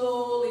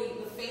slowly,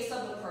 the face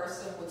of the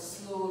person would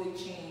slowly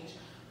change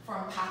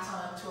from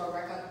pattern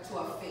to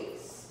a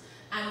face.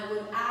 And it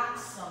would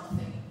ask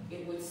something.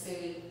 It would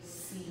say,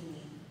 see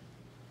me.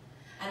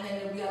 And then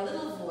there would be a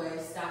little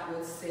voice that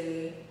would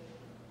say,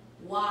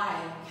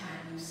 why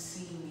can't you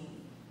see me?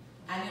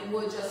 And it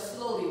would just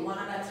slowly, one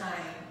at a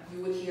time,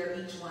 you would hear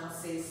each one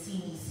say, see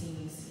me, see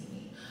me, see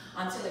me,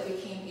 until it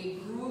became a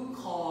group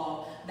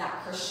call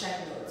that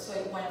crescendoed. So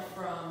it went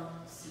from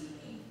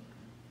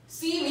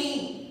see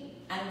me,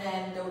 and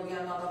then there would be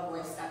another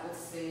voice that would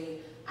say,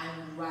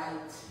 I'm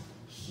right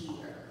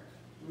here.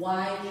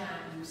 Why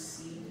can't you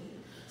see me?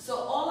 So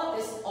all of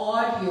this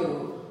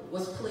audio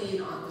was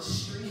played on the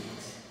street.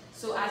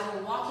 So as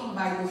you're walking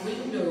by the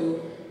window,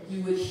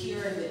 you would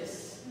hear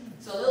this.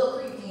 So a little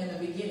creepy in the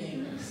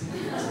beginning.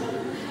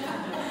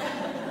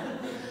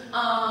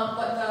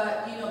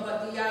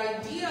 But the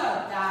idea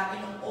that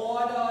in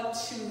order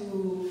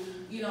to,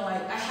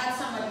 like I had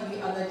somebody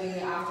the other day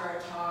after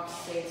a talk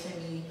say to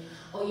me,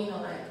 oh,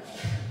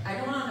 I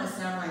don't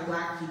understand why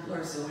black people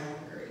are so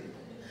angry.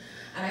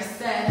 And I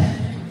said,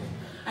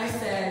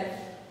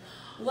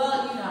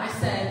 well, I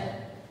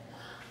said,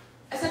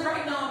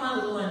 right now I'm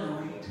a little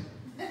annoyed,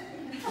 but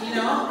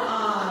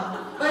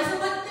I said,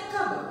 but think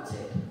about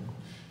it.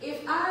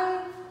 If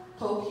I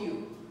poke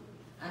you,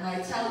 and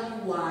I tell you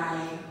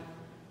why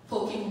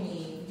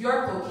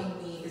you're poking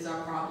me is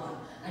our problem,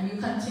 and you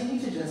continue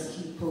to just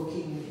keep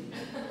poking me,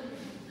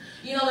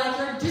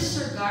 you're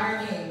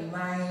disregarding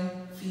my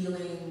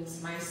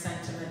feelings, my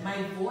sentiment,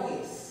 my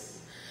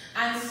voice.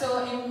 And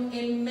so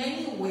in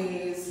many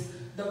ways,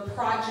 the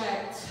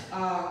project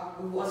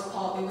was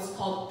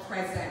called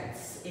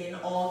Presence in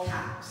all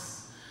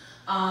caps.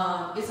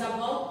 It's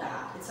about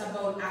that. It's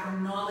about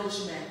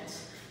acknowledgement.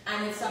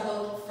 And it's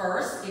about,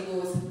 first, it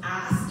was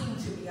asking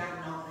to be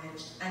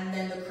acknowledged, and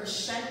then the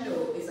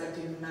crescendo is a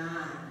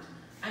demand.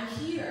 I'm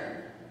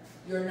here.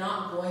 You're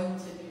not going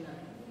to deny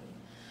me.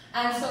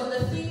 And so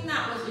the thing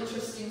that was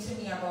interesting to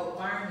me about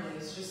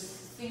Barney's,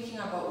 just thinking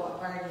about what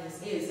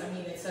Barney's is, I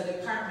mean, it's a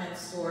department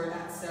store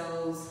that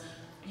sells,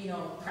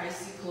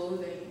 pricey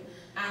clothing.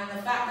 And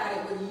the fact that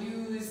it would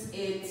use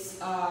its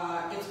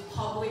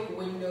public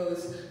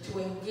windows to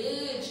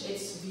engage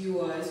its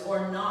viewers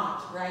or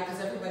not, right?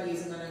 Because everybody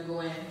isn't going to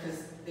go in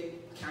because they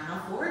can't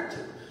afford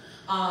to.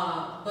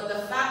 But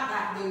the fact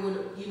that they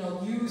would,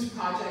 use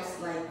projects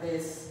like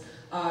this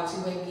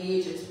to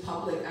engage its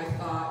public, I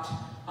thought,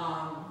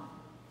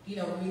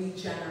 really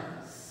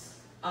generous.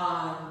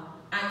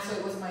 And so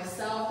it was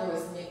myself, there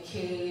was Nick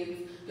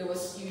Cave, there was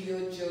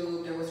Studio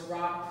Joe, there was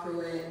Rob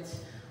Pruitt,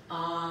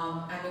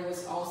 and there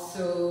was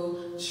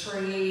also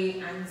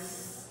Trey and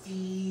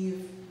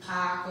Steve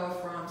Parker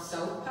from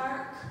South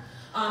Park.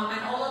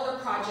 And all of the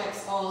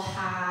projects all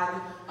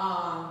had,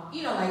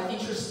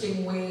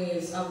 interesting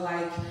ways of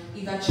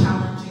either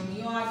challenging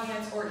the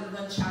audience or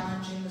even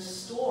challenging the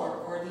store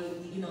or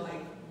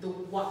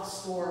what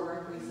store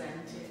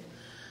represented.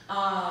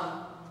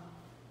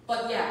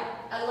 But yeah,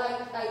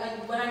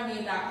 when I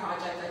made that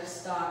project, I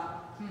just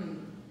thought,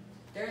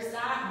 there's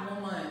that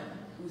woman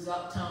who's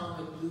uptown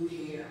with blue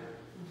hair.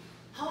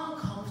 How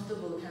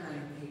uncomfortable can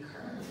I make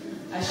her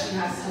as she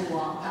has to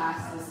walk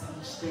past this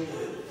each day?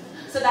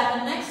 So that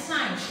the next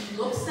time she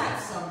looks at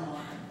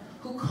someone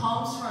who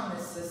comes from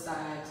this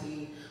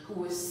society,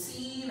 who is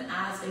seen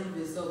as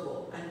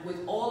invisible, and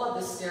with all of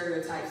the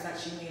stereotypes that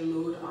she may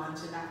load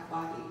onto that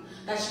body,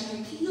 that she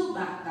may peel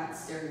back that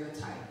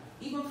stereotype,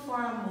 even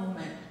for a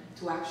moment,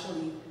 to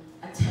actually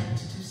attempt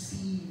to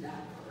see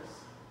that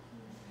person.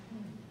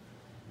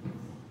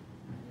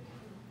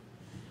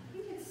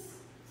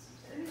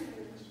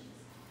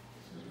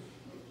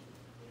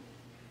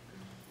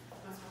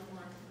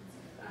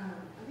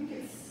 I think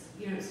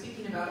it's,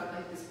 speaking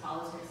about this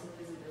politics of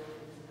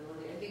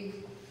visibility, I think,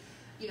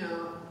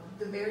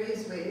 the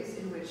various ways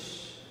in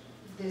which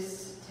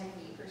this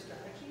technique or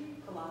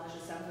strategy, collage,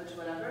 assemblage,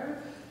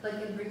 whatever,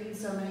 in bringing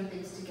so many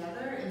things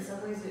together, in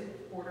some ways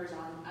it borders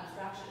on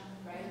abstraction,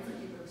 right? It's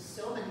you bring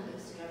so many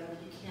things together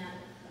that you can't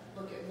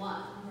look at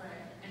one.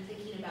 Right. And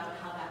thinking about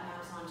how that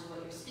maps onto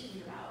what you're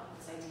speaking about,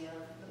 this idea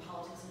of the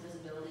politics of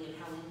visibility and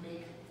how we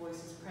make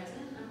voices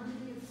present. I'm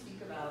wondering if you could speak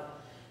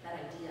about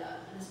that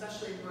idea, and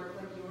especially work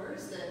like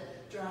yours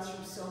that draws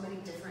from so many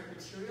different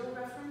material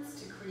reference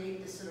to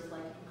create this sort of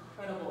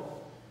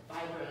incredible,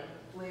 vibrant,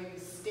 bling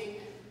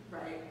statement,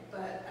 right?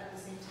 But at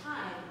the same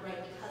time, right,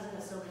 because it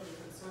has so many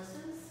different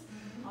sources,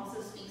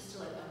 also speaks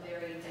to a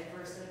very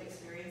diverse set of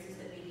experiences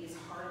that maybe is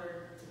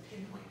harder to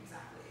pinpoint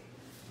exactly.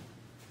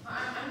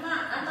 I'm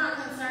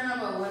not concerned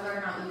about whether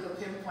or not you could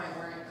pinpoint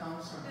where it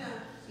comes from. Yeah.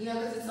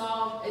 Because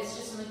it's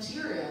just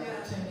material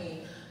to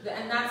me.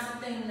 And that's the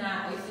thing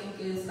that I think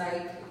is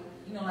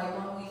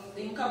when we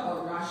think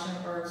about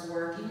Rauschenberg's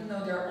work, even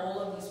though there are all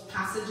of these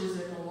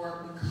passages in the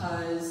work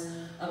because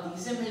of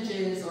these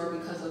images or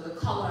because of the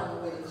color and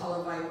the way the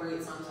color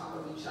vibrates on top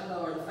of each other,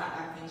 or the fact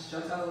that things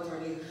jut out or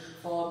they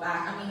fall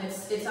back. I mean,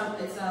 it's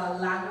a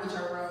language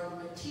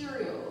around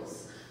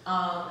materials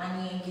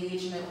and the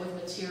engagement with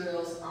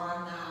materials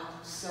on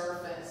that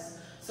surface.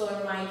 So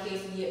in my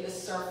case, be it the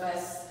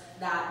surface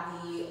that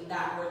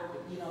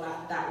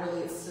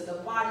relates to the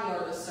body,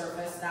 or the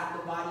surface that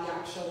the body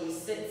actually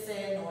sits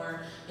in,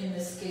 or in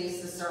this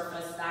case, the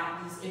surface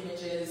that these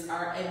images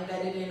are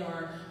embedded in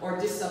or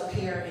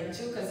disappear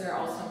into, because there are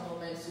also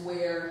moments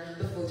where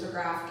the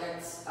photograph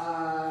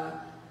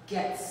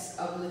gets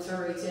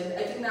obliterated.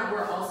 I think that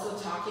we're also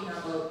talking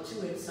about,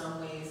 too, in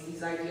some ways,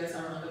 these ideas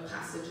around the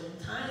passage in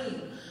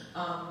time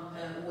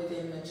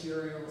within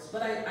materials.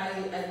 But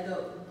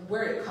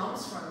where it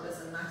comes from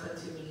doesn't matter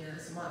to me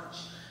as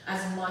much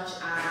as what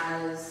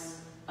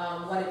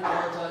it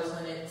all does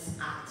when it's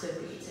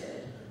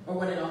activated or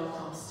when it all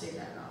comes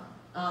together.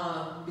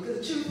 Because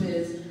the truth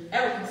is,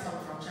 everything's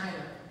coming from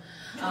China.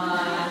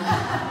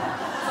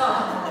 It's all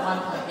coming from one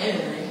point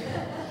anyway.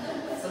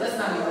 So let's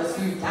not even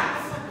dispute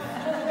that.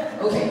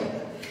 Okay.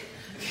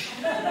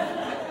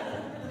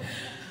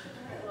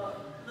 Well,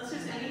 unless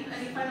there's any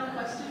final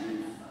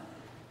questions?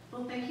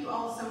 Well, thank you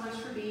all so much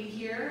for being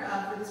here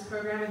for this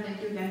program, and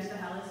thank you again to the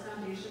Helis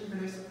Foundation for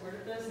their support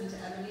of this, and to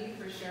Ebony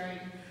for sharing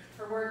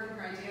her work and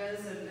her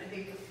ideas, and I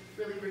think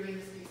really bringing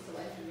this piece to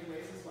life in new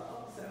ways as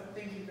well. So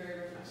thank you very,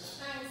 very much.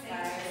 Thanks,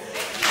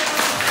 guys.